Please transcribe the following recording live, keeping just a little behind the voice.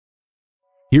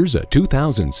Here's a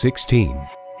 2016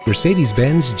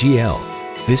 Mercedes-Benz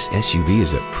GL. This SUV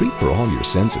is a treat for all your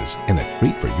senses and a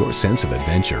treat for your sense of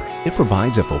adventure. It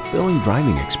provides a fulfilling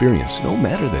driving experience no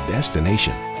matter the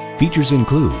destination. Features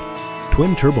include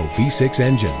twin-turbo V6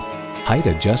 engine,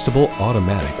 height-adjustable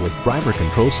automatic with driver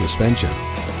control suspension,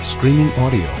 streaming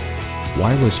audio,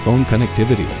 wireless phone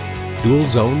connectivity,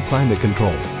 dual-zone climate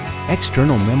control,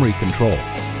 external memory control,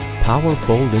 power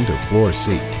fold-into floor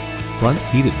seat, front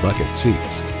heated bucket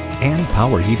seats, and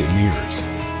power heated mirrors.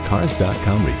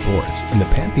 Cars.com reports in the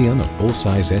pantheon of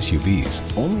full-size SUVs,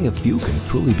 only a few can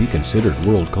truly be considered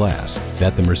world-class.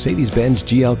 That the Mercedes-Benz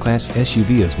GL Class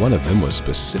SUV is one of them was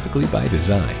specifically by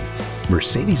design.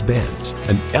 Mercedes-Benz,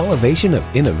 an elevation of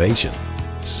innovation.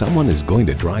 Someone is going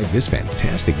to drive this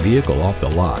fantastic vehicle off the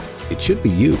lot. It should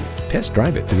be you. Test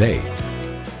drive it today.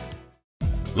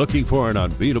 Looking for an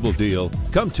unbeatable deal?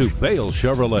 Come to Bale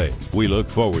Chevrolet. We look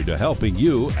forward to helping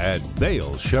you at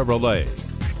Bale Chevrolet.